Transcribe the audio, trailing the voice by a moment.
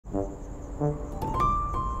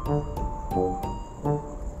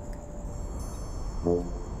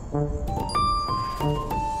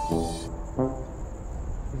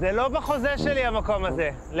לא בחוזה שלי המקום הזה.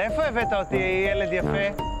 לאיפה הבאת אותי, ילד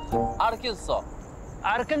יפה? ארקנסו.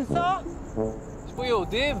 ארקנסו? יש פה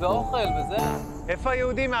יהודים ואוכל וזה. איפה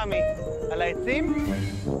היהודים, מאמי? על העצים?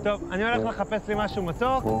 טוב, אני הולך לחפש לי משהו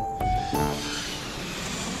מתוק.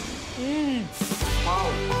 וואו.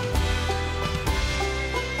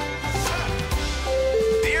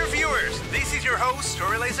 Dear viewers, this is your host,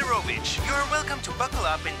 Ori Laizerouvich. You are welcome to buckle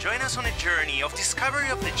up and join us on a journey of discovery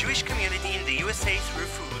of the Jewish community in the USA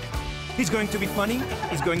through food. It's going to be funny,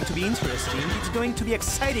 it's going to be interesting, it's going to be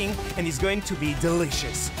exciting, and it's going to be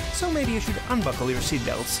delicious. So maybe you should unbuckle your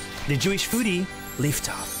seatbelts. The Jewish Foodie, lift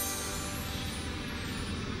off.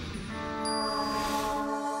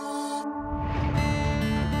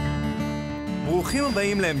 ברוכים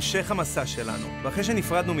הבאים להמשך המסע שלנו. ואחרי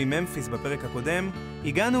שנפרדנו מממפיס בפרק הקודם,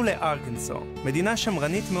 הגענו לארקנסו, מדינה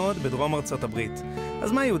שמרנית מאוד בדרום ארצות הברית.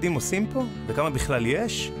 אז מה היהודים עושים פה? וכמה בכלל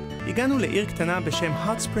יש? הגענו לעיר קטנה בשם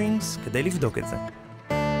Hot Springs כדי לבדוק את זה.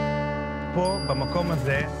 פה, במקום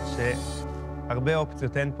הזה, שהרבה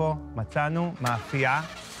אופציות אין פה, מצאנו מאפייה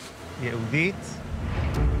יהודית.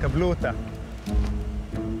 קבלו אותה.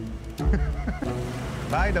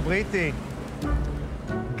 ביי, דברי איתי.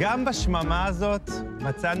 גם בשממה הזאת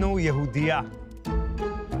מצאנו יהודייה.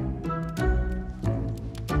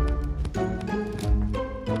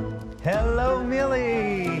 Hello,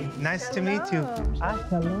 Millie. Nice to meet you.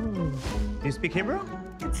 Hello. Do you speak Hebrew?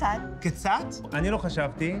 קצת. קצת? אני לא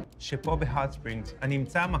חשבתי שפה ב-Hot Springs אני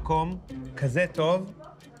אמצא מקום כזה טוב,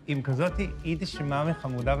 עם כזאת יידיש שמה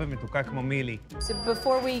וחמודה ומתוקה כמו מילי. So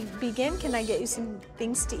before we begin, can I get you some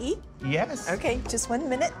things to eat? Yes. Okay, just 1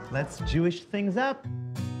 minute. Let's Jewish things up.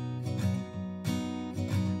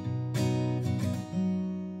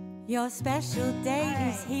 Your special day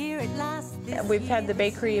is here at last. We've had the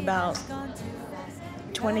bakery about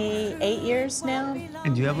 28 years now.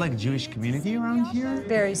 And do you have like Jewish community around here?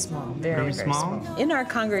 Very small, very small. In our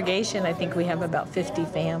congregation, I think we have about 50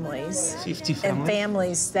 families. 50 families? And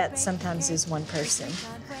families, that sometimes is one person.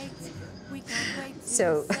 So,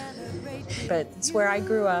 but it's where I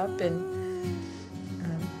grew up, and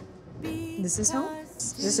this is home.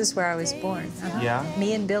 This is where I was born. Yeah? Me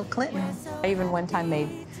and Bill Clinton. I even one time made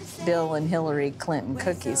Bill and Hillary Clinton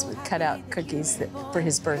cookies with cut-out cookies for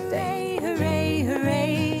his birthday. Hooray,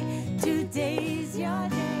 hooray, today's your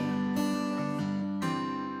day.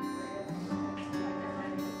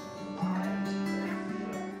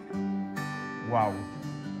 וואו.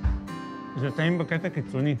 זה טעים בקטע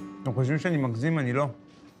קיצוני. אתם חושבים שאני מגזים, אני לא.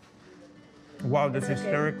 וואו, that's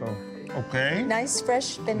hysterical. Okay. Nice fresh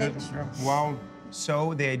spinach. Wow.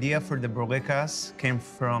 So the idea for the borekas came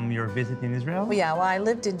from your visit in Israel? Well, yeah, well, I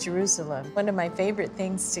lived in Jerusalem. One of my favorite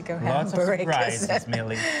things to go have Lots of surprises,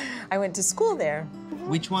 Millie. I went to school there.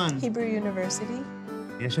 Which one? Hebrew University.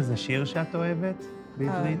 יש איזה שיר שאת אוהבת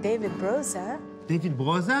בעברית? David Broza. דיוויד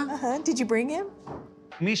ברוזה? Did you bring him?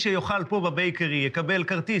 מי שיוכל פה בבייקרי יקבל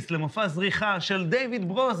כרטיס למופע זריחה של דיוויד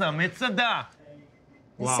ברוזה, מצדה.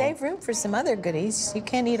 Wow. Save room for some other goodies. You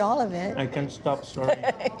can't eat all of it. I can't stop, sorry.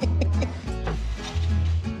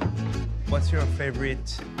 What's your favorite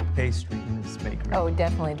pastry in this bakery? Oh,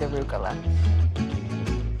 definitely the rucola.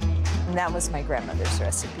 And that was my grandmother's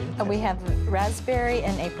recipe. And we have raspberry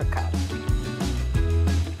and apricot.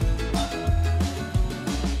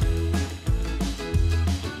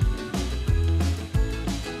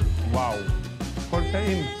 Wow. כל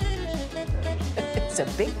טעים. It's a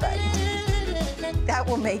big bite. That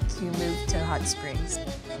will make you move to Hot Springs.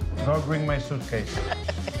 Go bring my suitcase.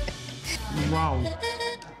 Wow.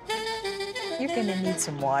 You're gonna need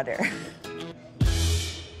some water.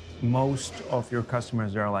 Most of your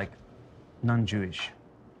customers are like non-Jewish.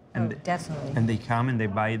 And Definitely. And they come and they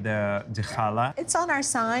buy the challah. It's on our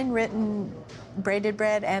sign, written braided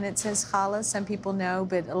bread, and it says challah. Some people know,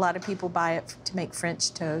 but a lot of people buy it to make French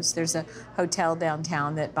toast. There's a hotel downtown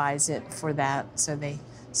that buys it for that, so they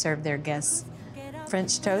serve their guests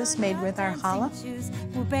French toast made with our challah.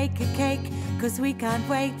 We'll bake a cake, 'cause we can't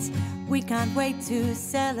wait. We can't wait to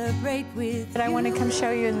celebrate with But I want to come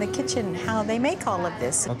show you in the kitchen how they make all of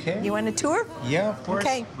this. Okay. You want a tour? Yeah, of course.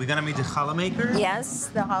 Okay. We're gonna meet the challah maker? Yes,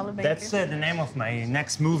 the challah maker. That's the name of my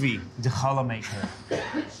next movie, The Challah Maker.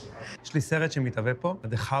 יש לי סרט שמתהווה פה,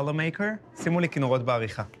 The Challah Maker. שימו לי כינורות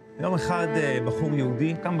בעריכה. יום אחד בחור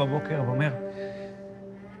יהודי קם בבוקר ואומר,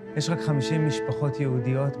 יש רק 50 משפחות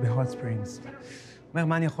יהודיות בהוט ספרינגס. אומר,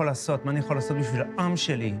 מה אני יכול לעשות? מה אני יכול לעשות בשביל העם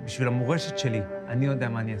שלי, בשביל המורשת שלי? אני יודע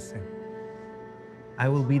מה אני אעשה. I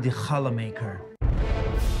will be the challah maker.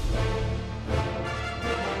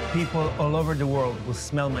 People all over the world will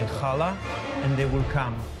smell my challah and they will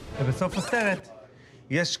come. ובסוף הסרט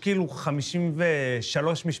יש כאילו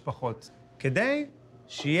 53 משפחות, כדי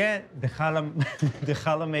שיהיה The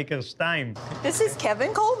Challah Maker 2. This is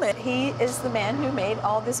Kevin Coleman. He is the man who made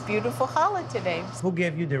all this beautiful challah today. Who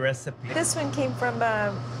gave you the recipe? This one came from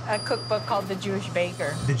a cookbook called The Jewish Baker.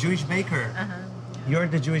 The Jewish Baker. You're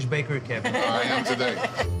the Jewish Baker, Kevin. I am today.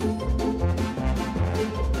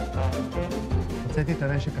 הוצאתי את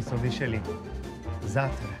הנשק הסודי שלי.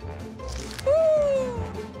 זאטר.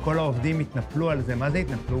 כל העובדים התנפלו על זה. מה זה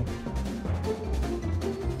התנפלו?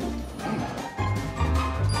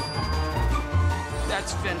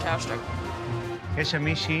 That's fantastic. יש שם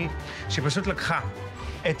מישהי שפשוט לקחה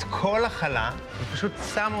את כל החלה, ופשוט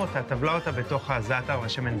שמה אותה, טבלה אותה בתוך הזאטר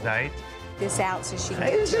והשמן זית. This out so she can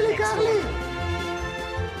get to the next one.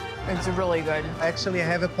 It's really good. Actually, I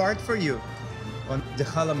have a part for you on the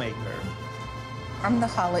challah maker. I'm the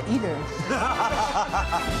challah eater.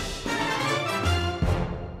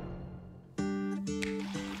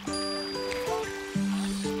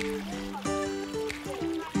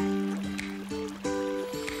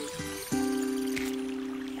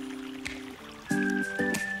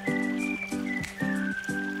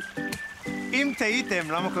 אם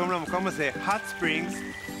תהיתם למה קוראים למקום הזה hot springs,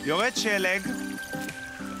 יורד שלג,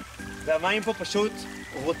 והמים פה פשוט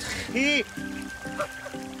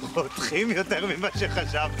רותחים יותר ממה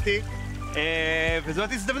שחשבתי.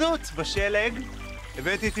 וזאת הזדמנות, בשלג,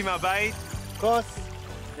 הבאתי איתי מהבית כוס,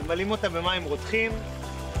 ממלאים אותה במים רותחים.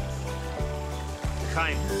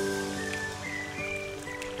 חיים.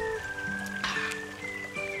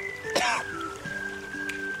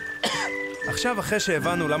 עכשיו, אחרי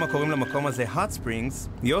שהבנו למה קוראים למקום הזה hot springs,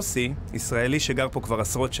 יוסי, ישראלי שגר פה כבר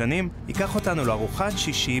עשרות שנים, ייקח אותנו לארוחת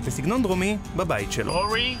שישי בסגנון דרומי בבית שלו.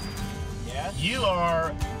 Ori, you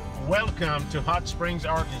are welcome to Hot Springs,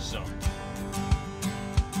 Arkansas.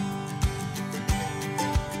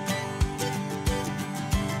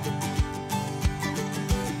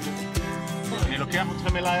 אני לוקח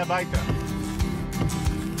אתכם אליי הביתה.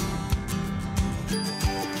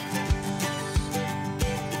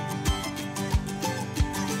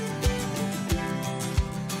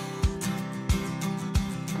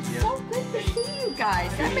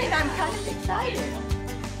 Guys, I mean, I'm kind of excited.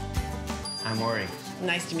 I'm Ori.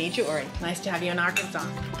 Nice to meet you, Ori. Nice to have you in Arkansas.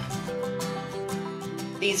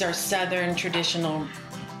 These are Southern traditional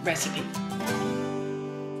recipes.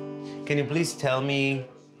 Can you please tell me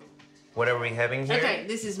what are we having here? Okay,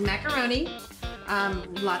 this is macaroni,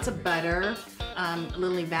 lots of butter, a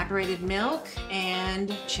little evaporated milk,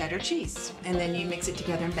 and cheddar cheese. And then you mix it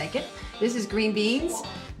together and bake it. This is green beans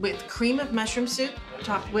with cream of mushroom soup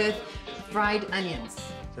topped with fried onions.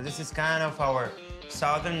 So this is kind of our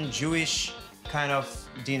Southern Jewish kind of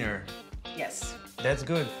dinner. Yes. That's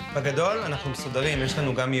good. בגדול, אנחנו מסודרים, יש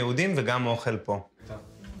לנו גם יהודים וגם אוכל פה.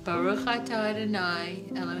 Baruch atah Adonai,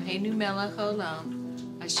 Eloheinu melech haolam,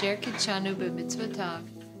 asher kitshanu b'mitzvotav,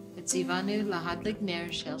 v'tzivanu lahadlik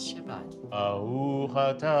ner shel Shabbat. Baruch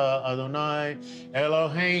atah Adonai,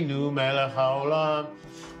 Eloheinu melech haolam,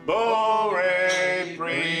 borei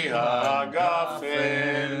pri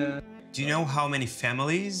hagafen. Do you know how many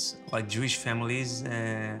families, like Jewish families,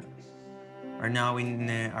 are now in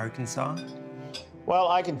Arkansas? Well,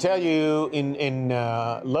 I can tell you in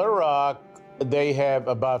Little Rock, they have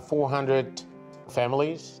about 400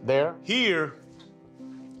 families there. Here,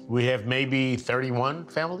 we have maybe 31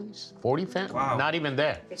 families, 40 families, Wow. not even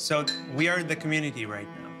that. So we are the community right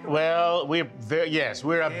now. Well, yes,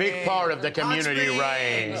 we're a big part of the community,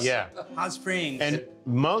 right? Yeah. Hot Springs. And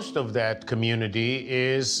most of that community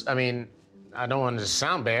is, I mean, I don't want to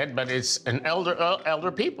sound bad, but it's an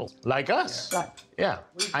elder people like us. Right. Yeah.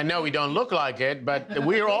 I know we don't look like it, but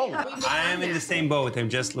we're old. I am in the same boat. I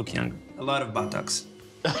just look younger. A lot of buttocks.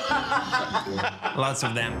 Lots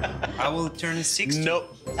of them. I will turn 60 No.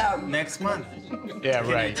 next month. Yeah, Can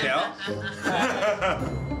you right. tell?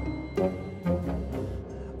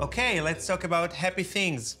 Okay, let's talk about happy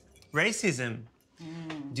things. Racism.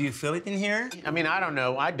 Do you feel it in here? I mean, I don't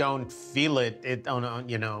know. I don't feel it on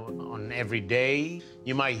you know, on every day.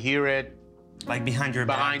 You might hear it Like behind your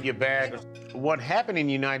behind back? your back. What happened in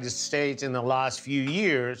the United States in the last few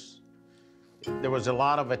years, there was a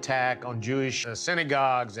lot of attack on Jewish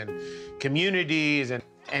synagogues and communities,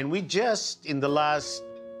 and we just, in the last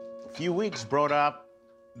few weeks, brought up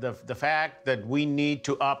the fact that we need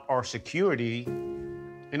to up our security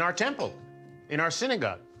in our temple, in our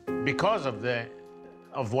synagogue, because of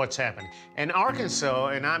what's happened. And Arkansas,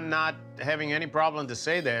 and I'm not having any problem to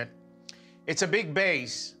say that, it's a big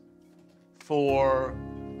base for,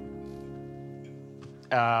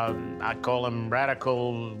 I call them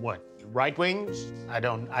radical, right wings?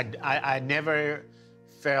 I never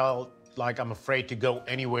felt like I'm afraid to go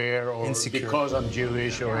anywhere or Insecure. because I'm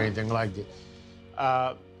Jewish or anything like that.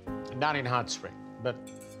 Not in Hot Spring, but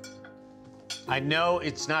I know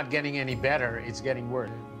it's not getting any better, it's getting worse.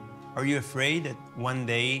 Are you afraid that one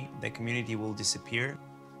day the community will disappear?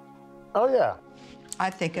 Oh, yeah. I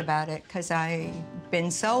think about it because I've been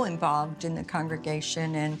so involved in the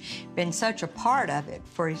congregation and been such a part of it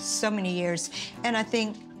for so many years. And I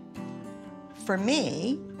think for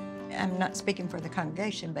me, I'm not speaking for the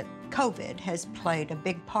congregation, but COVID has played a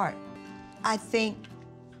big part. I think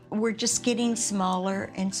we're just getting smaller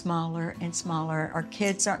and smaller and smaller. Our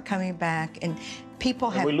kids aren't coming back, and people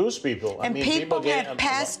have... we lose people. And people have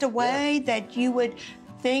passed away that you would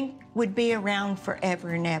think would be around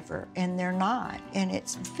forever and ever, and they're not. And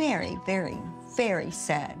it's very, very, very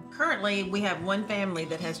sad. Currently, we have one family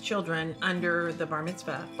that has children under the bar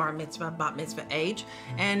mitzvah, bat mitzvah age,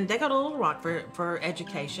 and they go to Little Rock for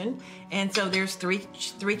education. And so there's three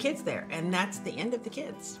kids there, and that's the end of the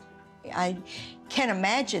kids. I can't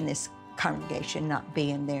imagine this congregation not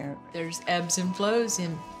being there. There's ebbs and flows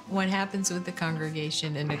in what happens with the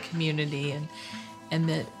congregation and the community, and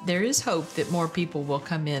that there is hope that more people will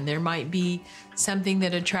come in. There might be something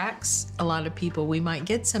that attracts a lot of people. We might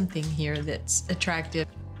get something here that's attractive,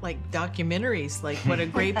 like documentaries, like what a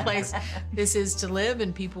great place this is to live,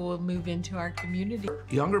 and people will move into our community.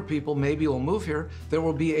 Younger people maybe will move here. There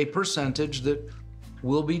will be a percentage that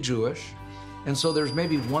will be Jewish, and so there's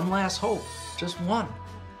maybe one last hope, just one,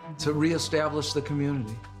 to reestablish the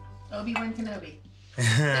community. Obi-Wan Kenobi.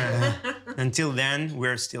 Until then,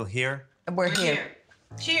 we're still here. We're here.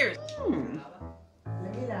 Cheers.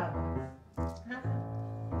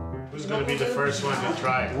 Who's going to be the first one to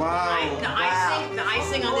try it? Wow. The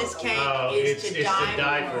icing on this cake is to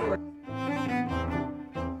die for.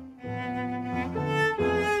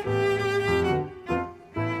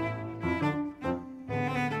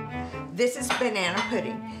 This is banana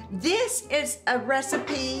pudding. This is a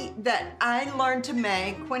recipe that I learned to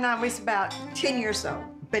make when I was about 10 years old.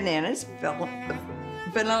 Bananas,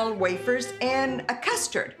 vanilla wafers, and a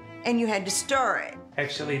custard, and you had to stir it.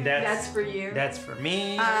 Actually, that's for you. That's for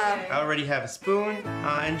me. I already have a spoon.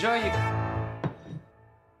 Enjoy you.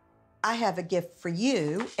 I have a gift for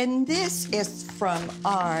you, and this is from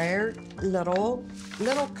our little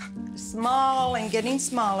small and getting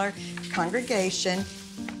smaller congregation.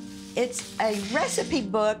 It's a recipe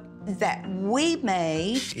book that we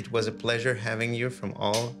made. It was a pleasure having you from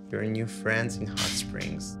all your new friends in Hot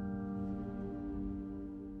Springs.